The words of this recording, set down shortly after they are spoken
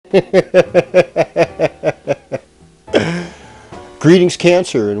Greetings,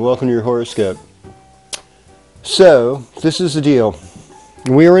 Cancer, and welcome to your horoscope. So, this is the deal.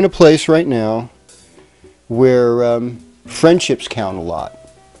 We are in a place right now where friendships count a lot.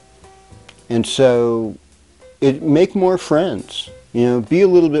 And so, make more friends. You know, be a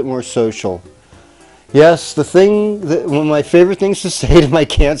little bit more social. Yes, one of my favorite things to say to my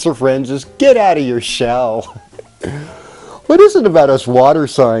Cancer friends is, get out of your shell. What is it about us water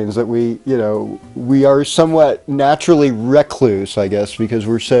signs that we are somewhat naturally recluse, I guess, because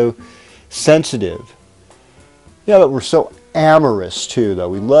we're so sensitive. Yeah, but we're so amorous too, though.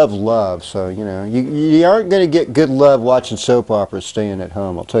 We love love, so, you aren't going to get good love watching soap operas staying at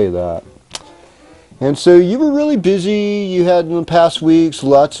home, I'll tell you that. And so you were really busy. You had in the past weeks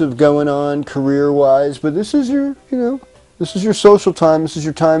lots of going on career-wise, but this is your, this is your social time. This is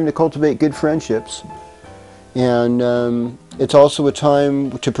your time to cultivate good friendships. And it's also a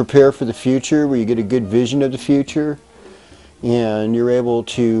time to prepare for the future, where you get a good vision of the future, and you're able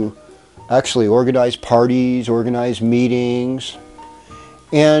to actually organize parties, organize meetings,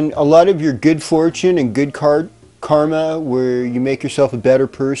 and a lot of your good fortune and good karma, where you make yourself a better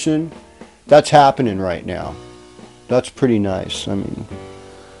person. That's happening right now. That's pretty nice. I mean,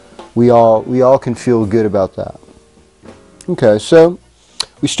 we all can feel good about that. Okay, so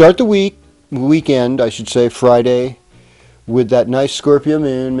we start the weekend, I should say, Friday, with that nice Scorpio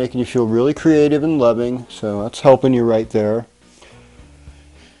moon, making you feel really creative and loving. So that's helping you right there.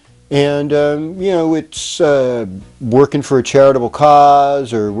 And it's working for a charitable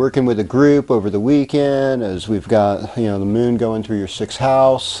cause or working with a group over the weekend, as we've got the moon going through your 6th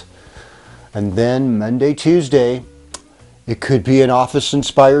house. And then Monday, Tuesday, it could be an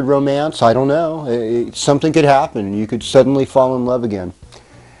office-inspired romance. I don't know. Something could happen. You could suddenly fall in love again.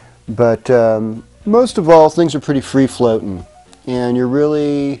 But most of all, things are pretty free-floating. And you're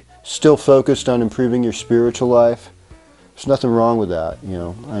really still focused on improving your spiritual life. There's nothing wrong with that.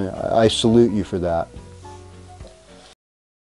 I salute you for that.